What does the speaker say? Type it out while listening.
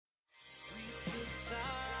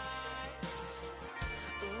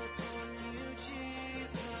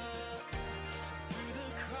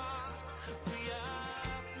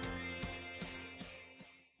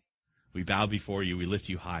We bow before you. We lift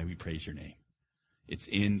you high. We praise your name. It's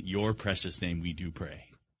in your precious name we do pray.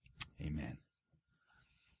 Amen.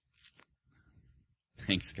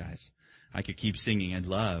 Thanks, guys. I could keep singing. I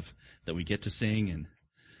love that we get to sing, and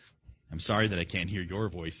I'm sorry that I can't hear your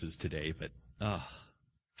voices today, but I'm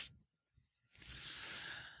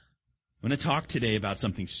going to talk today about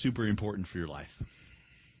something super important for your life.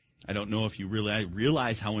 I don't know if you really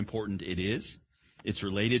realize how important it is. It's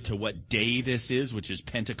related to what day this is, which is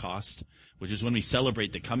Pentecost, which is when we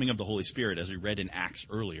celebrate the coming of the Holy Spirit, as we read in Acts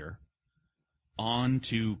earlier,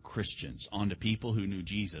 onto Christians, onto people who knew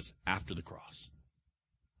Jesus after the cross.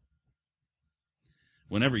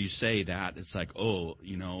 Whenever you say that, it's like,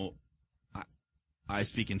 I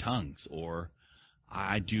speak in tongues, or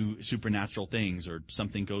I do supernatural things, or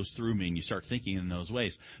something goes through me, and you start thinking in those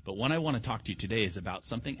ways. But what I want to talk to you today is about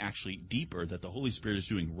something actually deeper that the Holy Spirit is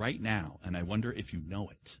doing right now, and I wonder if you know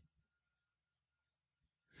it.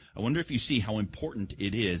 I wonder if you see how important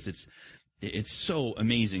it is. It's so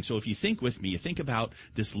amazing. So if you think with me, you think about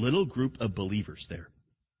this little group of believers there.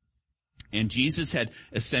 And Jesus had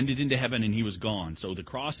ascended into heaven and he was gone. So the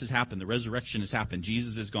cross has happened. The resurrection has happened.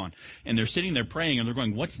 Jesus is gone. And they're sitting there praying and they're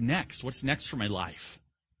going, what's next? What's next for my life?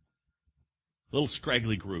 Little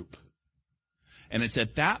scraggly group. And it's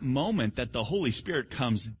at that moment that the Holy Spirit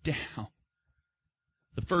comes down.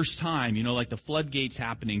 The first time, like the floodgates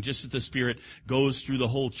happening, just as the Spirit goes through the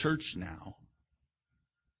whole church now.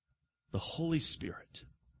 The Holy Spirit.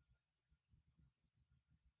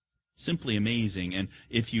 Simply amazing. And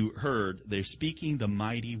if you heard, they're speaking the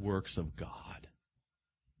mighty works of God.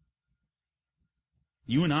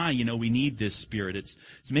 You and I, we need this Spirit. It's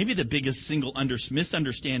maybe the biggest single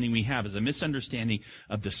misunderstanding we have is a misunderstanding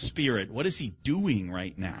of the Spirit. What is He doing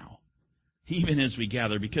right now? Even as we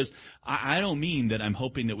gather. Because I don't mean that I'm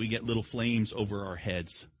hoping that we get little flames over our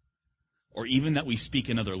heads. Or even that we speak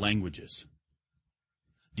in other languages.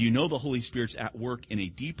 Do you know the Holy Spirit's at work in a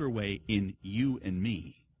deeper way in you and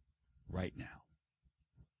me? Right now.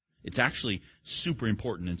 It's actually super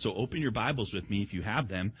important. And so open your Bibles with me if you have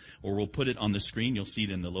them, or we'll put it on the screen. You'll see it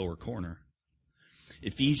in the lower corner.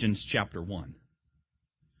 Ephesians chapter 1.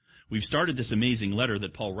 We've started this amazing letter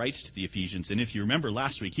that Paul writes to the Ephesians. And if you remember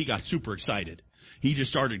last week, he got super excited. He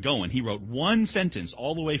just started going. He wrote one sentence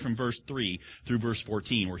all the way from verse 3 through verse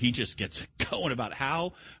 14 where he just gets going about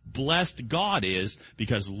how blessed God is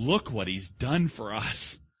because look what He's done for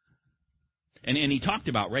us. And he talked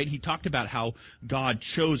about, right? He talked about how God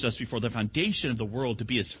chose us before the foundation of the world to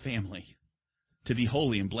be His family, to be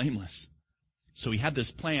holy and blameless. So He had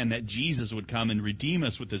this plan that Jesus would come and redeem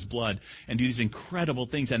us with His blood and do these incredible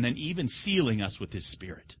things and then even sealing us with His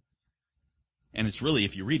Spirit. And it's really,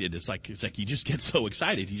 if you read it, it's like he just gets so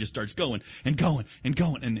excited. He just starts going and going and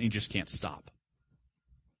going and he just can't stop.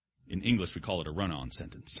 In English, we call it a run-on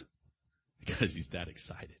sentence because he's that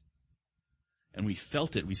excited. And we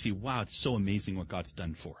felt it. We see, wow, it's so amazing what God's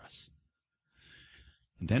done for us.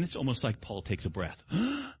 And then it's almost like Paul takes a breath.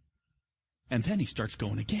 And then he starts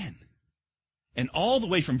going again. And all the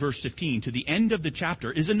way from verse 15 to the end of the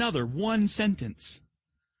chapter is another one sentence.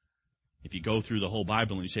 If you go through the whole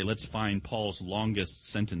Bible and you say, let's find Paul's longest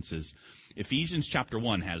sentences, Ephesians chapter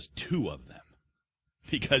 1 has 2 of them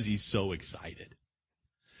because he's so excited.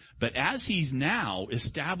 But as He's now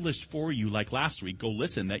established for you, like last week, go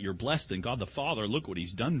listen, that you're blessed in God the Father, look what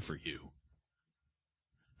He's done for you.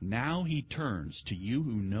 Now He turns to you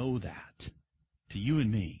who know that, to you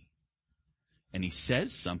and me, and He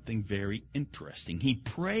says something very interesting. He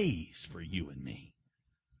prays for you and me.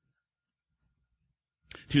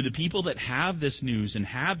 To the people that have this news and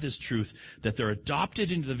have this truth, that they're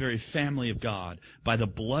adopted into the very family of God by the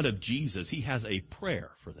blood of Jesus, He has a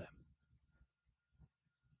prayer for them.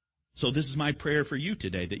 So this is my prayer for you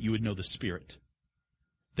today, that you would know the Spirit.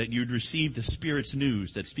 That you'd receive the Spirit's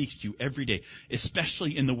news that speaks to you every day,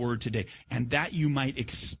 especially in the Word today, and that you might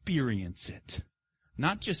experience it.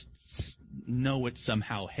 Not just know it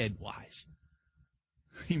somehow head-wise.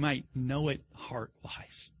 You might know it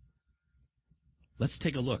heart-wise. Let's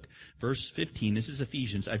take a look. Verse 15, this is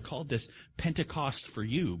Ephesians. I've called this Pentecost for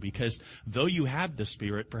you because though you have the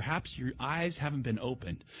Spirit, perhaps your eyes haven't been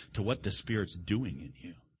opened to what the Spirit's doing in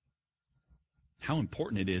you. How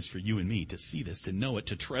important it is for you and me to see this, to know it,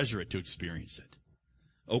 to treasure it, to experience it.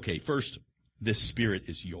 Okay, first, this Spirit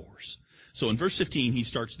is yours. So in verse 15, he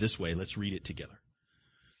starts this way. Let's read it together.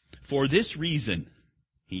 For this reason,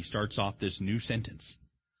 he starts off this new sentence.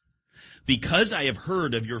 Because I have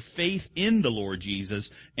heard of your faith in the Lord Jesus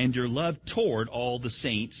and your love toward all the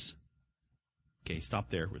saints. Okay, stop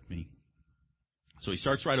there with me. So he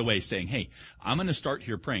starts right away saying, hey, I'm going to start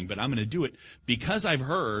here praying, but I'm going to do it because I've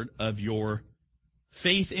heard of your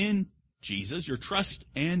faith in Jesus, your trust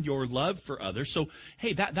and your love for others. So,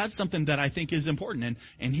 hey, that's something that I think is important.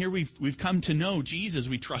 And here we've come to know Jesus.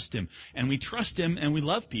 We trust him. And we trust him and we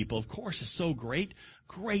love people. Of course, it's so great.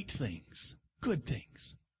 Great things. Good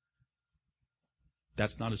things.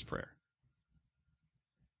 That's not his prayer.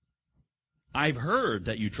 I've heard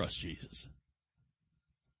that you trust Jesus.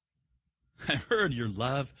 I've heard your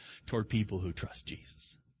love toward people who trust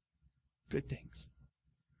Jesus. Good things.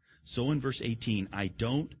 So in verse 16, I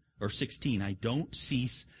don't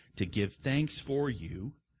cease to give thanks for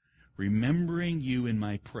you, remembering you in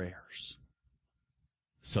my prayers.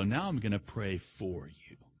 So now I'm going to pray for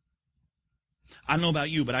you. I don't know about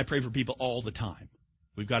you, but I pray for people all the time.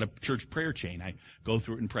 We've got a church prayer chain. I go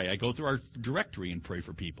through it and pray. I go through our directory and pray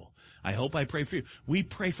for people. I hope I pray for you. We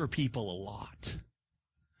pray for people a lot.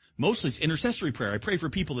 Mostly it's intercessory prayer. I pray for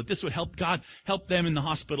people that this would help God, help them in the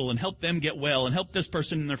hospital and help them get well and help this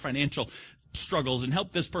person in their financial struggles and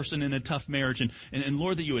help this person in a tough marriage. And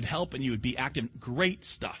Lord, that you would help and you would be active. Great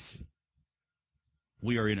stuff.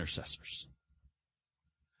 We are intercessors.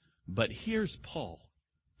 But here's Paul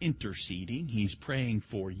interceding. He's praying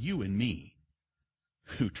for you and me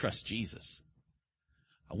who trust Jesus.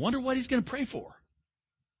 I wonder what he's going to pray for.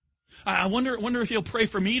 I wonder if he'll pray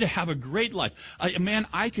for me to have a great life.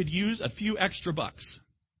 I could use a few extra bucks.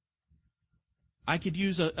 I could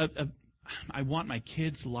use I want my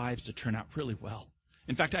kids' lives to turn out really well.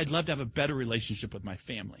 In fact, I'd love to have a better relationship with my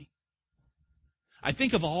family. I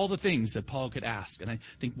think of all the things that Paul could ask, and I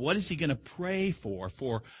think, what is he going to pray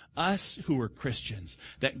for us who are Christians?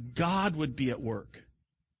 That God would be at work.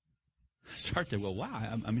 I start to go,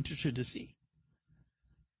 wow, I'm interested to see.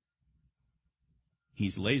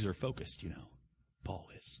 He's laser focused, Paul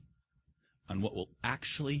is, on what will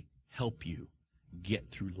actually help you get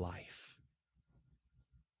through life.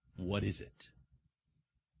 What is it?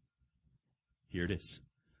 Here it is.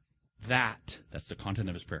 That's the content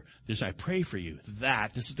of his prayer. This, I pray for you.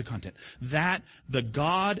 This is the content. That the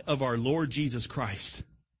God of our Lord Jesus Christ,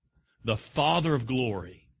 the Father of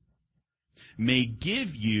glory, may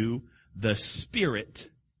give you the spirit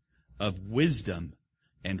of wisdom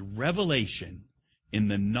and revelation in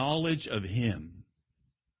the knowledge of him.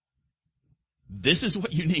 This is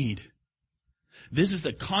what you need. This is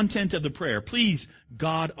the content of the prayer. Please,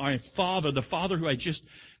 God, our Father, the Father who I just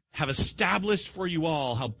have established for you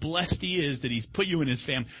all, how blessed he is that he's put you in his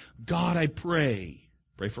family. God, I pray.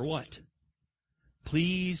 Pray for what?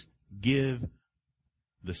 Please give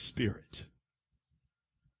the Spirit.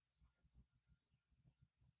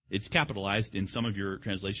 It's capitalized in some of your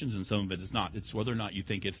translations and some of it is not. It's whether or not you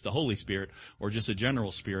think it's the Holy Spirit or just a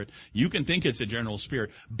general spirit. You can think it's a general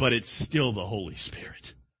spirit, but it's still the Holy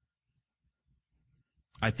Spirit.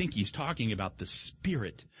 I think he's talking about the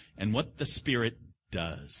Spirit and what the Spirit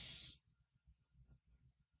does.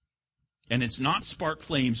 And it's not spark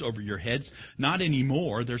flames over your heads. Not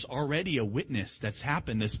anymore. There's already a witness that's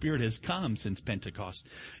happened. The Spirit has come since Pentecost.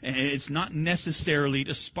 And it's not necessarily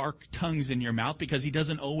to spark tongues in your mouth because he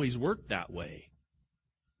doesn't always work that way.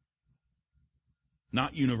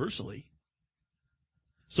 Not universally.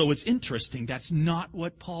 So it's interesting. That's not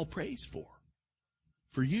what Paul prays for.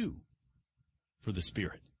 For you. For the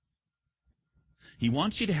Spirit. He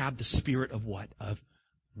wants you to have the spirit of what? Of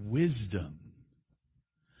wisdom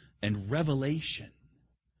and revelation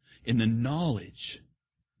in the knowledge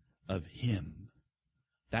of him.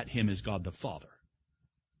 That him is God the Father.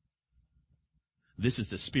 This is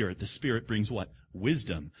the Spirit. The Spirit brings what?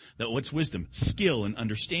 Wisdom. What's wisdom? Skill and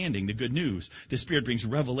understanding the good news. The Spirit brings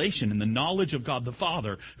revelation and the knowledge of God the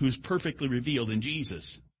Father, who's perfectly revealed in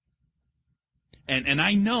Jesus. And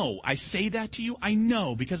I know, I say that to you, I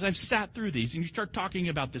know, because I've sat through these, and you start talking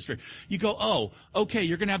about this. You go, oh, okay,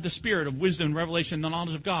 you're going to have the spirit of wisdom and revelation and the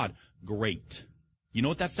knowledge of God. Great. You know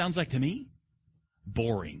what that sounds like to me?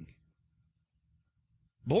 Boring.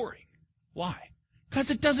 Boring. Why? Because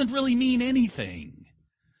it doesn't really mean anything.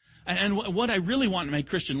 And what I really want in my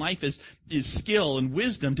Christian life is skill and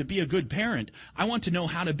wisdom to be a good parent. I want to know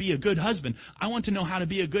how to be a good husband. I want to know how to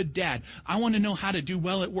be a good dad. I want to know how to do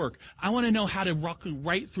well at work. I want to know how to rock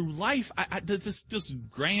right through life. This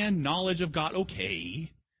grand knowledge of God.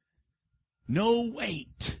 Okay. No,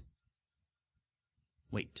 wait.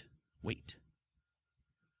 Wait.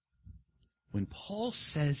 When Paul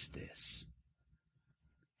says this,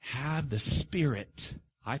 have the Spirit,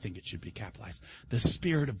 I think it should be capitalized, the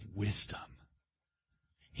spirit of wisdom.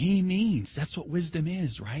 He means, that's what wisdom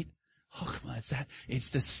is, right? Oh, come on, it's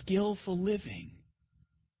the skillful living.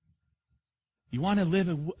 You want to live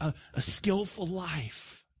a skillful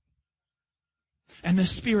life. And the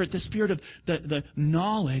spirit of the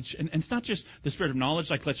knowledge, and it's not just the spirit of knowledge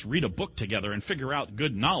like let's read a book together and figure out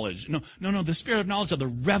good knowledge. No, the spirit of knowledge of the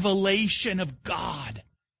revelation of God.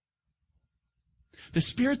 The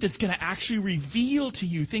spirit that's going to actually reveal to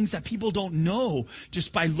you things that people don't know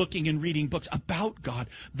just by looking and reading books about God.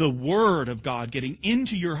 The Word of God getting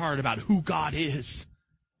into your heart about who God is.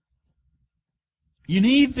 You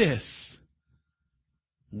need this.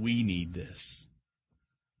 We need this.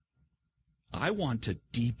 I want to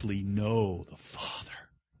deeply know the Father.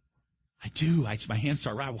 I do. My hands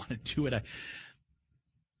start right. I want to do it.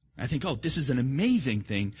 I think, this is an amazing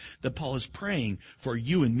thing that Paul is praying for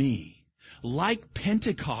you and me. Like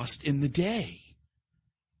Pentecost in the day.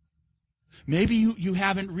 Maybe you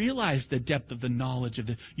haven't realized the depth of the knowledge of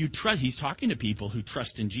he's talking to people who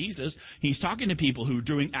trust in Jesus. He's talking to people who are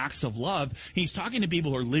doing acts of love. He's talking to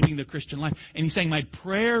people who are living the Christian life. And he's saying, my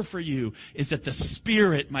prayer for you is that the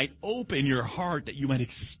Spirit might open your heart, that you might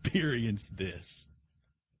experience this.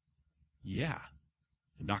 Yeah.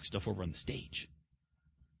 Knock stuff over on the stage.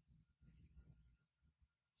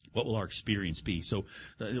 What will our experience be? So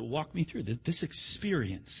walk me through this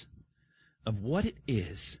experience of what it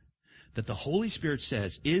is that the Holy Spirit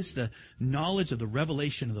says is the knowledge of the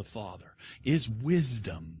revelation of the Father, is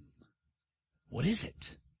wisdom. What is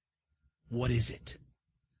it? What is it?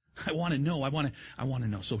 I want to know. I want to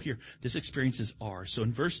know. So here, this experience is ours. So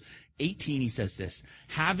in verse 18, he says this,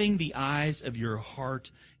 having the eyes of your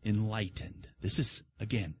heart enlightened. This is,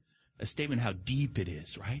 again, a statement of how deep it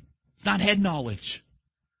is, right? It's not head knowledge.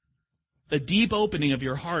 The deep opening of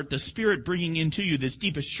your heart, the Spirit bringing into you this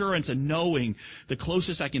deep assurance and knowing. The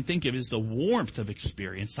closest I can think of is the warmth of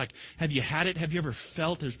experience. Like, have you had it? Have you ever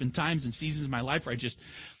felt? There's been times and seasons in my life where I just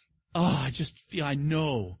feel, I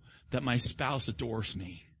know that my spouse adores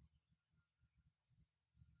me.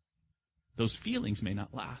 Those feelings may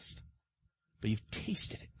not last, but you've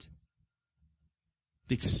tasted it.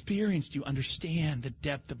 The experience, do you understand the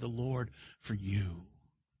depth of the Lord for you?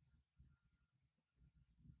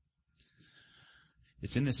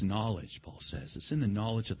 It's in this knowledge, Paul says. It's in the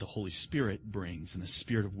knowledge that the Holy Spirit brings, and the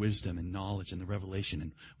spirit of wisdom and knowledge and the revelation.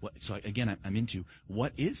 And so again, I'm into,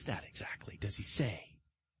 what is that exactly? Does he say?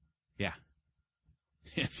 Yeah.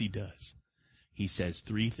 Yes, he does. He says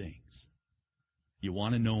 3 things. You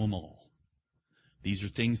want to know them all. These are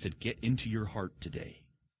things that get into your heart today.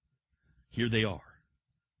 Here they are.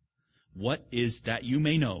 What is that you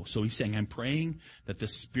may know? So he's saying, I'm praying that the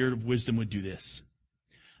spirit of wisdom would do this.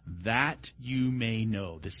 That you may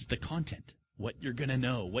know. This is the content. What you're going to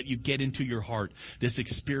know. What you get into your heart. This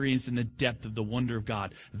experience in the depth of the wonder of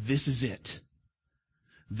God. This is it.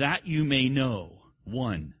 That you may know.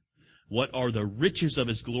 1. What are the riches of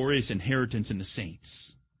His glorious inheritance in the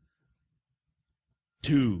saints?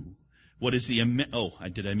 2. What is the...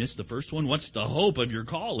 did I miss the first one? What's the hope of your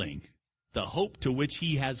calling? The hope to which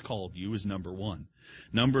He has called you is number 1.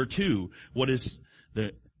 Number 2. What is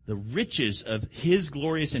the riches of His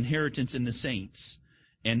glorious inheritance in the saints?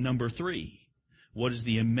 And number 3, what is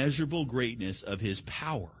the immeasurable greatness of His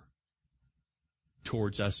power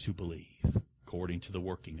towards us who believe, according to the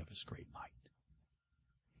working of His great might?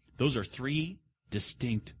 Those are 3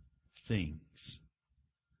 distinct things.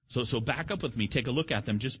 So back up with me, take a look at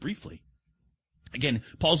them just briefly. Again,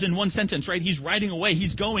 Paul's in one sentence, right? He's writing away.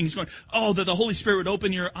 He's going, that the Holy Spirit would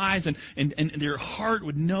open your eyes and your heart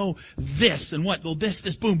would know this and what? Well, this,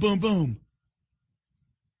 boom, boom, boom.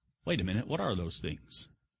 Wait a minute. What are those things?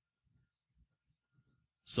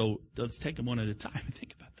 So let's take them one at a time and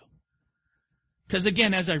think about them. Because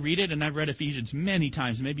again, as I read it, and I've read Ephesians many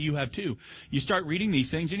times, maybe you have too, you start reading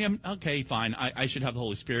these things and okay, fine, I should have the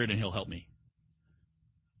Holy Spirit and He'll help me.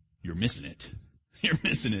 You're missing it. You're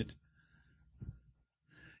missing it.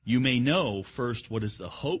 You may know first what is the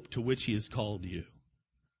hope to which He has called you.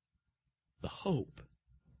 The hope.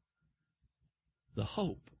 The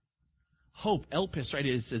hope. Hope, elpis, right,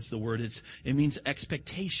 is the word. It means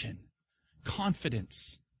expectation,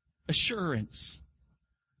 confidence, assurance.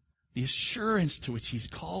 The assurance to which He's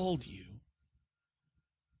called you.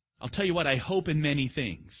 I'll tell you what, I hope in many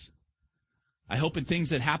things. I hope in things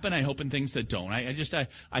that happen. I hope in things that don't.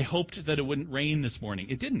 I hoped that it wouldn't rain this morning.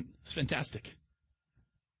 It didn't. It's fantastic.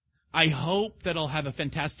 I hope that I'll have a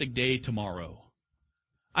fantastic day tomorrow.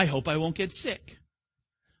 I hope I won't get sick.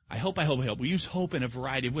 I hope. We use hope in a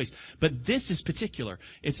variety of ways. But this is particular.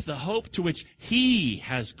 It's the hope to which He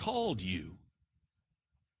has called you.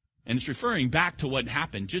 And it's referring back to what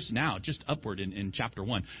happened just now, just upward in chapter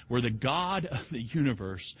 1, where the God of the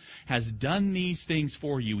universe has done these things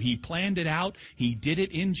for you. He planned it out. He did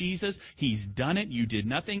it in Jesus. He's done it. You did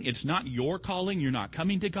nothing. It's not your calling. You're not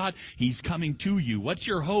coming to God. He's coming to you. What's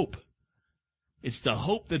your hope? It's the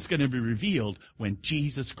hope that's going to be revealed when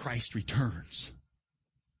Jesus Christ returns.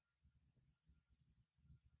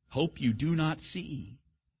 Hope you do not see.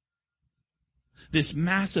 This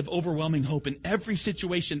massive, overwhelming hope in every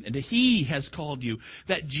situation that He has called you,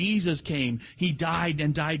 that Jesus came, He died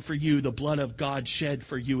and died for you, the blood of God shed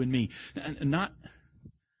for you and me. Not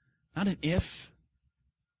an if,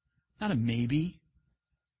 not a maybe,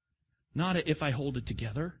 not a if I hold it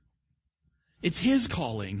together. It's His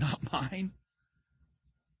calling, not mine.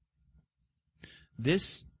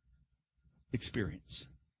 This experience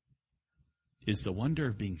is the wonder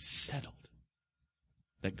of being settled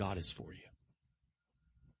that God is for you.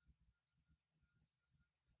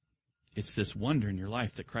 It's this wonder in your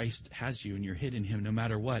life that Christ has you and you're hid in Him no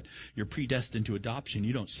matter what. You're predestined to adoption.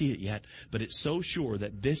 You don't see it yet, but it's so sure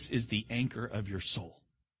that this is the anchor of your soul.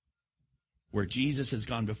 Where Jesus has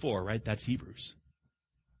gone before, right? That's Hebrews.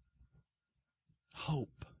 Hope.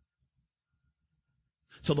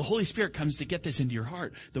 So the Holy Spirit comes to get this into your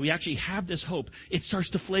heart, that we actually have this hope. It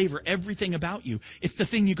starts to flavor everything about you. It's the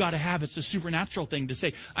thing you got to have. It's the supernatural thing to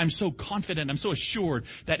say, I'm so confident, I'm so assured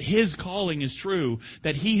that His calling is true,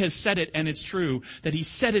 that He has said it and it's true, that He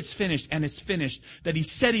said it's finished and it's finished, that He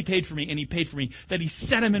said He paid for me and He paid for me, that He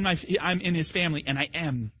said I'm in His family and I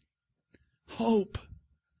am. Hope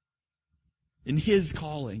in His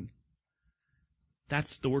calling.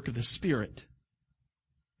 That's the work of the Spirit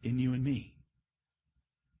in you and me.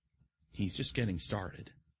 He's just getting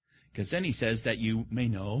started. Because then He says that you may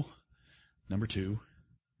know, number 2,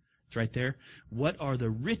 it's right there, what are the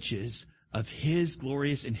riches of His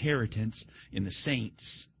glorious inheritance in the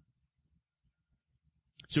saints.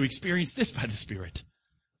 So we experience this by the Spirit.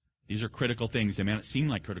 These are critical things. They may not seem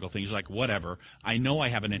like critical things. You're like, whatever. I know I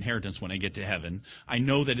have an inheritance when I get to heaven. I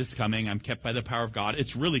know that it's coming. I'm kept by the power of God.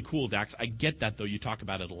 It's really cool, Dax. I get that, though. You talk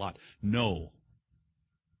about it a lot. No.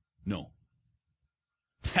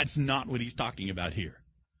 That's not what he's talking about here.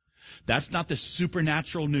 That's not the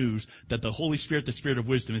supernatural news that the Holy Spirit, the Spirit of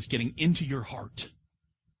wisdom, is getting into your heart.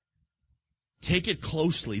 Take it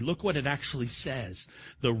closely. Look what it actually says.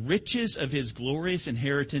 The riches of His glorious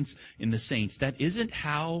inheritance in the saints. That isn't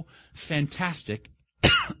how fantastic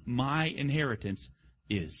my inheritance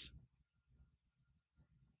is.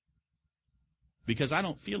 Because I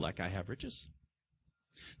don't feel like I have riches.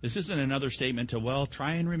 This isn't another statement to, well,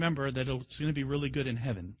 try and remember that it's going to be really good in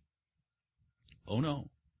heaven. Oh, no.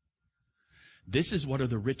 This is what are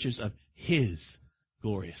the riches of His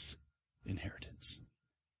glorious inheritance.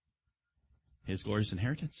 His glorious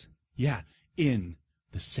inheritance? Yeah, in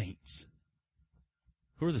the saints.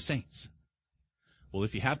 Who are the saints? Well,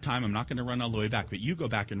 if you have time, I'm not going to run all the way back, but you go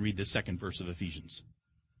back and read the second verse of Ephesians.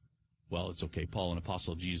 Well, it's okay. Paul, an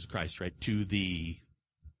apostle of Jesus Christ, right? To the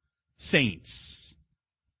saints.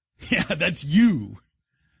 Yeah, that's you.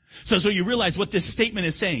 So you realize what this statement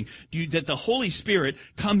is saying. That the Holy Spirit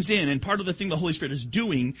comes in, and part of the thing the Holy Spirit is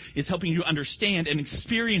doing is helping you understand and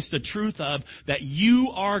experience the truth of that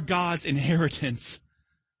you are God's inheritance.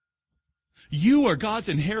 You are God's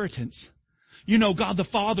inheritance. You know God the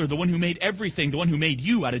Father, the one who made everything, the one who made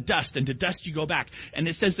you out of dust, and to dust you go back. And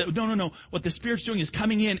it says that, no. What the Spirit's doing is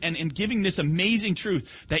coming in and giving this amazing truth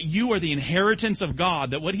that you are the inheritance of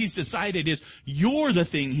God, that what He's decided is you're the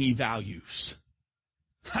thing He values.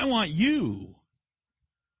 I want you.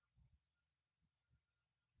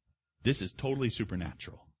 This is totally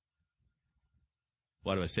supernatural.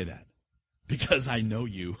 Why do I say that? Because I know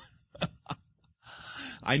you.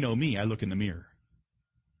 I know me. I look in the mirror.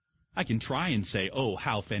 I can try and say, oh,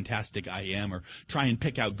 how fantastic I am, or try and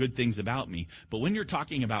pick out good things about me. But when you're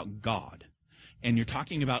talking about God, and you're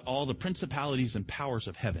talking about all the principalities and powers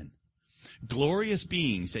of heaven, glorious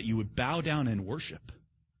beings that you would bow down and worship,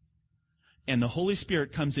 and the Holy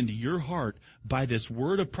Spirit comes into your heart by this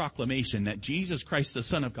word of proclamation that Jesus Christ, the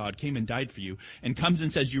Son of God, came and died for you, and comes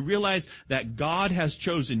and says, you realize that God has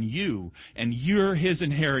chosen you, and you're His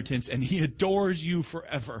inheritance, and He adores you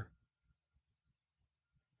forever.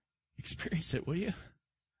 Experience it, will you?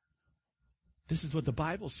 This is what the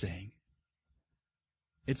Bible's saying.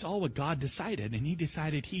 It's all what God decided, and He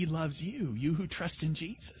decided He loves you, you who trust in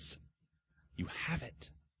Jesus. You have it.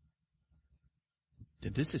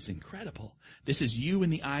 This is incredible. This is you in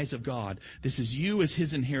the eyes of God. This is you as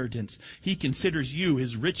His inheritance. He considers you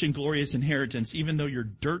His rich and glorious inheritance, even though you're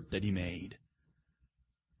dirt that He made.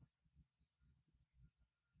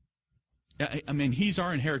 I mean, He's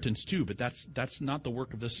our inheritance too, but that's not the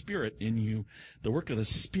work of the Spirit in you. The work of the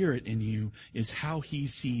Spirit in you is how He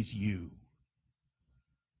sees you.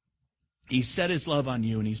 He set His love on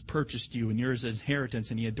you, and He's purchased you, and you're His inheritance,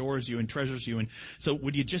 and He adores you and treasures you. And so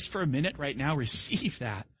would you just for a minute right now receive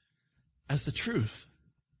that as the truth?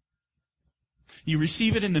 You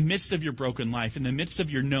receive it in the midst of your broken life, in the midst of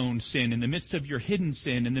your known sin, in the midst of your hidden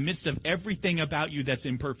sin, in the midst of everything about you that's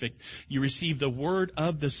imperfect. You receive the word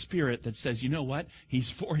of the Spirit that says, you know what? He's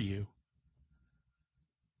for you.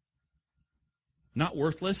 Not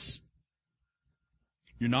worthless.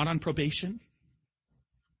 You're not on probation.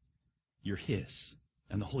 You're His.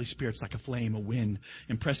 And the Holy Spirit's like a flame, a wind,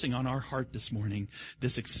 impressing on our heart this morning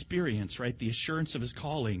this experience, right? The assurance of His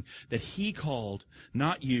calling, that He called,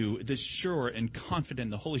 not you, this sure and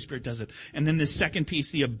confident the Holy Spirit does it. And then this second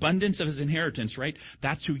piece, the abundance of His inheritance, right?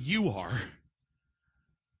 That's who you are.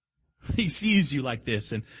 He sees you like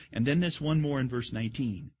this. And then this one more in verse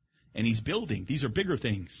 19. And He's building. These are bigger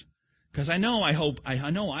things. Because I hope,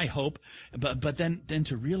 but then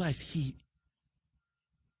to realize He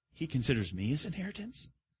considers me His inheritance.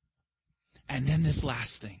 And then this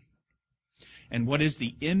last thing. And what is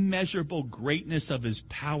the immeasurable greatness of His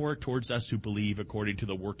power towards us who believe according to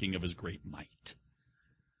the working of His great might.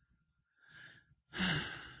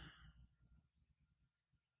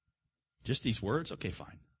 Just these words? Okay,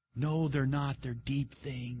 fine. No, they're not. They're deep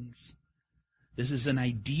things. This is an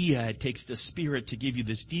idea. It takes the Spirit to give you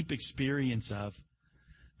this deep experience of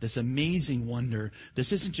this amazing wonder.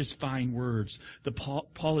 This isn't just fine words.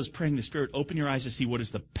 Paul is praying the Spirit, open your eyes to see what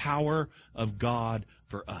is the power of God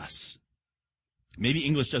for us. Maybe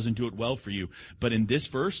English doesn't do it well for you, but in this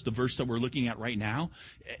verse, the verse that we're looking at right now,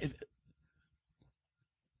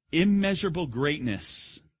 immeasurable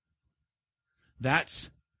greatness. That's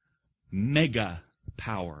mega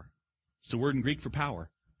power. It's the word in Greek for power.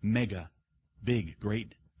 Mega. Big,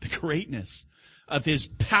 great. The greatness of His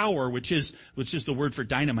power, which is the word for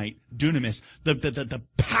dynamite, dunamis, the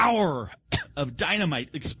power of dynamite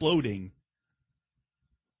exploding.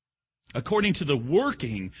 According to the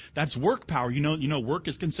working, that's work power. You know, work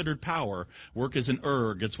is considered power. Work is an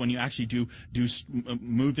erg. It's when you actually do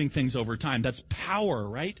moving things over time. That's power,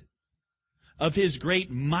 right? Of His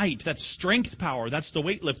great might. That's strength power. That's the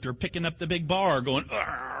weightlifter picking up the big bar going,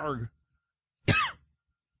 argh.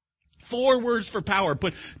 4 words for power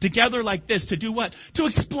put together like this to do what? To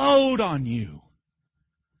explode on you.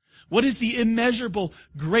 What is the immeasurable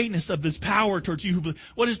greatness of this power towards you who believe?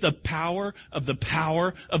 What is the power of the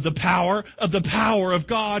power of the power of the power of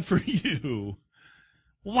God for you?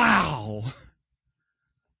 Wow.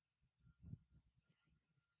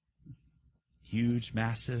 Huge,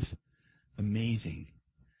 massive, amazing,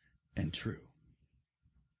 and true.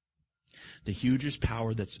 The hugest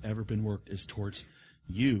power that's ever been worked is towards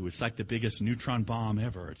you. It's like the biggest neutron bomb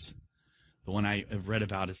ever. It's the one I have read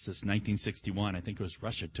about. It's this 1961. I think it was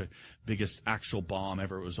Russia took biggest actual bomb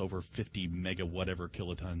ever. It was over 50 mega whatever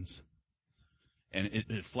kilotons. And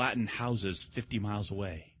it flattened houses 50 miles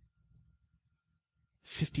away.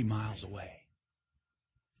 50 miles away.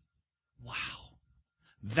 Wow.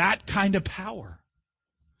 That kind of power.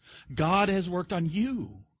 God has worked on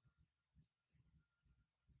you.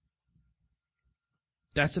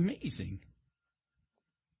 That's amazing.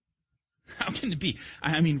 How can it be?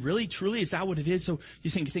 I mean, really, truly, is that what it is? So you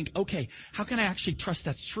think, okay, how can I actually trust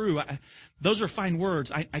that's true? Those are fine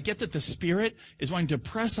words. I get that the Spirit is wanting to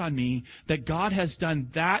press on me that God has done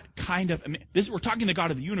that kind of, we're talking the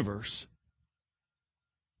God of the universe.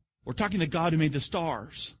 We're talking the God who made the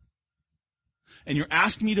stars. And you're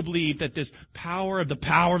asking me to believe that this power of the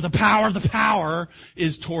power of the power of the power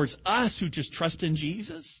is towards us who just trust in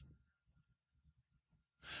Jesus?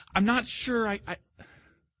 I'm not sure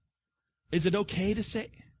is it okay to say,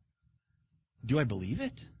 do I believe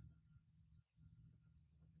it?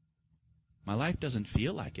 My life doesn't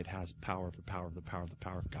feel like it has power of the power of the power of the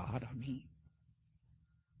power of God on me.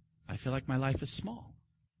 I feel like my life is small.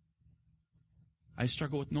 I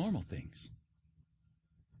struggle with normal things.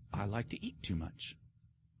 I like to eat too much.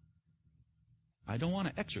 I don't want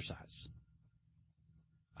to exercise.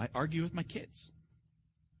 I argue with my kids.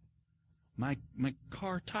 My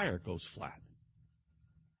car tire goes flat.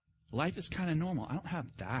 Life is kind of normal. I don't have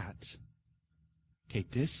that. Okay,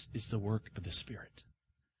 this is the work of the Spirit.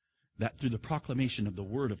 That through the proclamation of the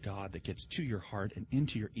Word of God that gets to your heart and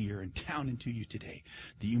into your ear and down into you today,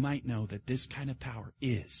 that you might know that this kind of power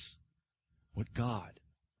is what God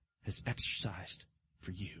has exercised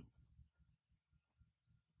for you.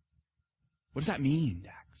 What does that mean,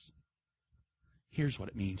 Dax? Here's what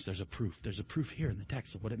it means. There's a proof. There's a proof here in the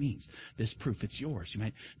text of what it means. This proof, it's yours. You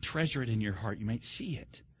might treasure it in your heart. You might see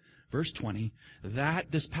it. Verse 20,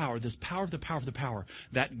 that this power of the power of the power,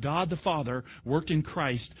 that God the Father worked in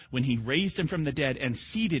Christ when He raised Him from the dead and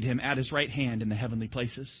seated Him at His right hand in the heavenly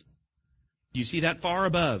places. Do you see that? Far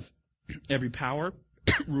above every power,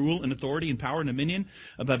 rule, and authority, and power and dominion,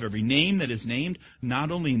 above every name that is named, not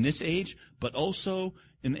only in this age, but also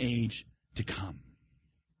in the age to come.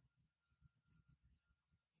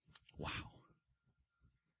 Wow.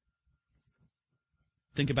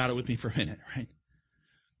 Think about it with me for a minute, right?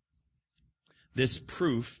 This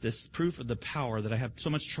proof of the power that I have so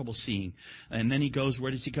much trouble seeing. And then he goes,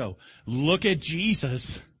 where does he go? Look at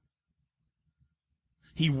Jesus.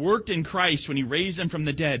 He worked in Christ when he raised him from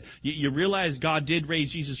the dead. You realize God did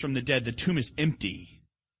raise Jesus from the dead. The tomb is empty.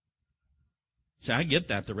 So I get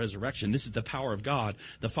that, the resurrection. This is the power of God.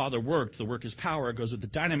 The Father worked. The work is power. It goes with the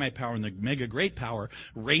dynamite power and the mega great power,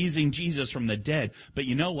 raising Jesus from the dead. But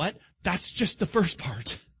you know what? That's just the first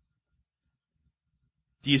part.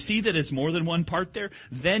 Do you see that it's more than one part there?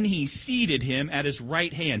 Then he seated him at his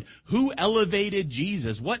right hand. Who elevated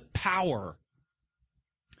Jesus? What power?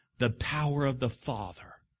 The power of the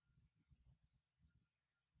Father.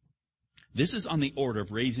 This is on the order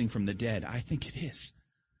of raising from the dead. I think it is.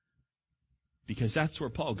 Because that's where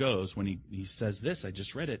Paul goes when he says this. I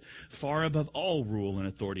just read it. Far above all rule and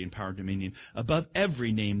authority and power and dominion. Above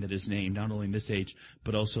every name that is named, not only in this age,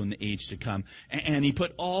 but also in the age to come. And he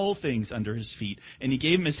put all things under his feet. And he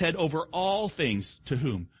gave him his head over all things. To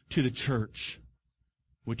whom? To the church,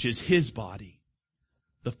 which is his body.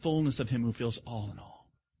 The fullness of him who fills all in all.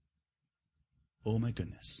 Oh my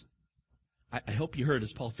goodness. I hope you heard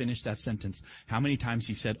as Paul finished that sentence, how many times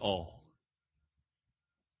he said all.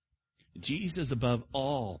 Jesus above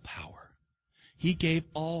all power. He gave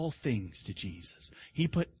all things to Jesus. He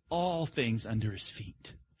put all things under his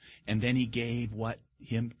feet. And then he gave what?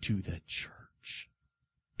 Him to the church.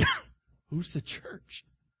 Who's the church?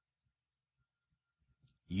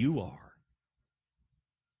 You are.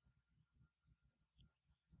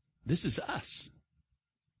 This is us.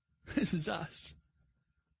 This is us.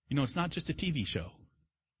 You know, it's not just a TV show.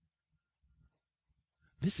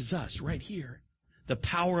 This is us right here. The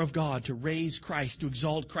power of God to raise Christ, to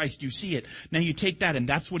exalt Christ. You see it. Now you take that and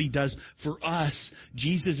that's what he does for us.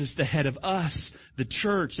 Jesus is the head of us, the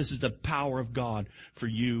church. This is the power of God for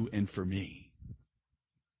you and for me.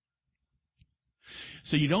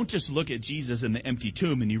 So you don't just look at Jesus in the empty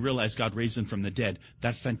tomb and you realize God raised him from the dead.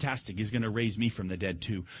 That's fantastic. He's going to raise me from the dead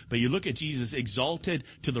too. But you look at Jesus exalted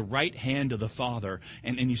to the right hand of the Father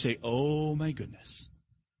and you say, oh my goodness.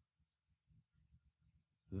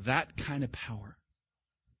 That kind of power.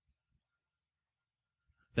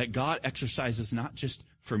 That God exercises not just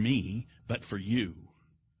for me, but for you.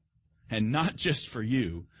 And not just for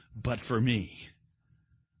you, but for me.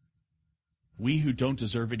 We who don't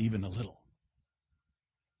deserve it even a little.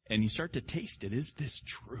 And you start to taste it. Is this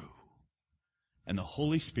true? And the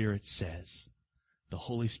Holy Spirit says, the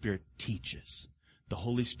Holy Spirit teaches, the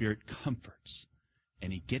Holy Spirit comforts.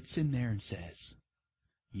 And he gets in there and says,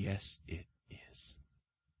 yes, it is.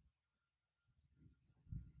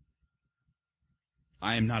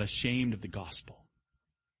 I am not ashamed of the gospel,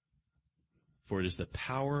 for it is the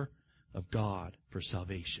power of God for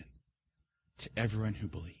salvation to everyone who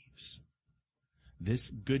believes. This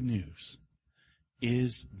good news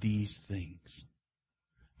is these things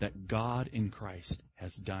that God in Christ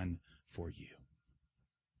has done for you.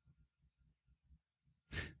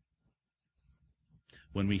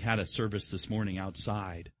 When we had a service this morning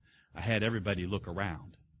outside, I had everybody look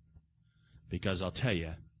around because I'll tell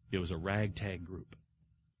you, it was a ragtag group.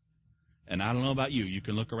 And I don't know about you. You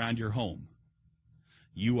can look around your home.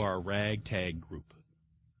 You are a ragtag group.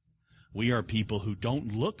 We are people who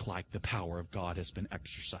don't look like the power of God has been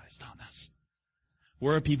exercised on us.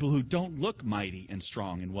 We're a people who don't look mighty and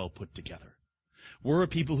strong and well put together. We're a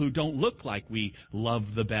people who don't look like we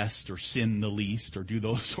love the best or sin the least or do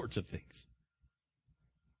those sorts of things.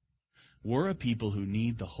 We're a people who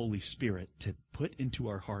need the Holy Spirit to put into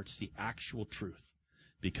our hearts the actual truth,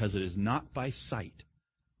 because it is not by sight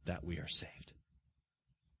that we are saved.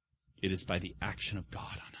 It is by the action of God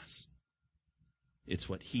on us. It's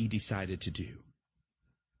what he decided to do.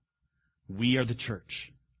 We are the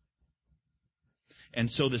church.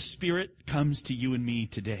 And so the Spirit comes to you and me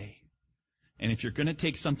today. And if you're going to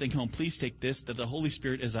take something home, please take this, that the Holy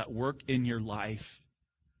Spirit is at work in your life.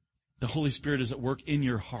 The Holy Spirit is at work in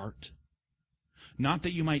your heart. Not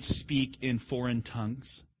that you might speak in foreign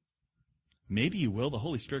tongues. Maybe you will. The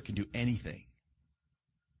Holy Spirit can do anything.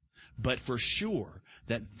 But for sure,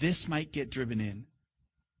 that this might get driven in.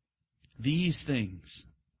 These things.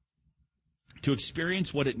 To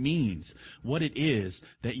experience what it means, what it is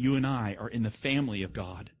that you and I are in the family of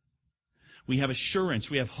God. We have assurance,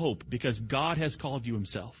 we have hope, because God has called you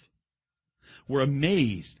himself. We're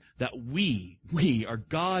amazed that we are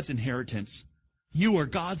God's inheritance. You are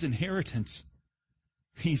God's inheritance.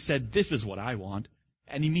 He said, this is what I want,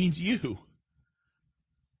 and he means you.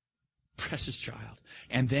 Precious child.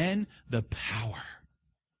 And then the power.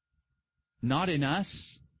 Not in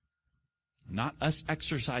us, not us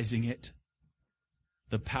exercising it.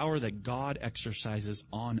 The power that God exercises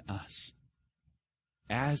on us.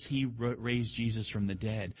 As He raised Jesus from the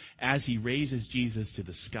dead, as He raises Jesus to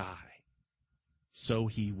the sky, so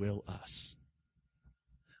He will us.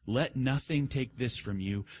 Let nothing take this from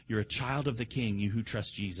you. You're a child of the King, you who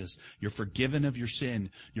trust Jesus. You're forgiven of your sin.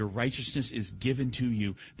 Your righteousness is given to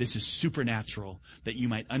you. This is supernatural, that you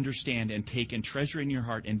might understand and take and treasure in your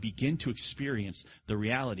heart and begin to experience the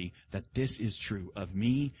reality that this is true of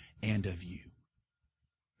me and of you.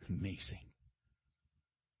 Amazing.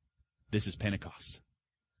 This is Pentecost.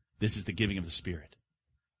 This is the giving of the Spirit.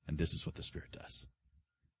 And this is what the Spirit does.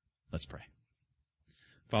 Let's pray.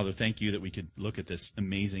 Father, thank you that we could look at this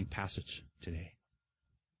amazing passage today.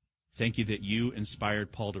 Thank you that you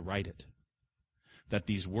inspired Paul to write it, that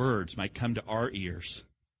these words might come to our ears,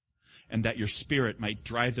 and that your Spirit might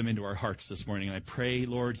drive them into our hearts this morning. And I pray,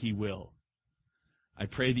 Lord, He will. I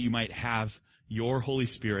pray that you might have your Holy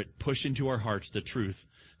Spirit push into our hearts the truth,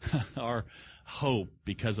 our hope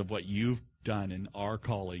because of what you've done in our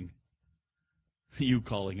calling, you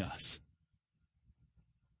calling us.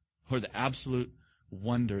 Lord, the absolute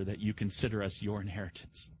wonder that you consider us your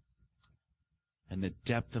inheritance, and the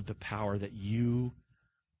depth of the power that you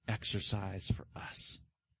exercise for us.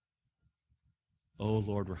 Oh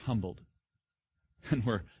Lord, we're humbled and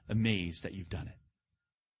we're amazed that you've done it.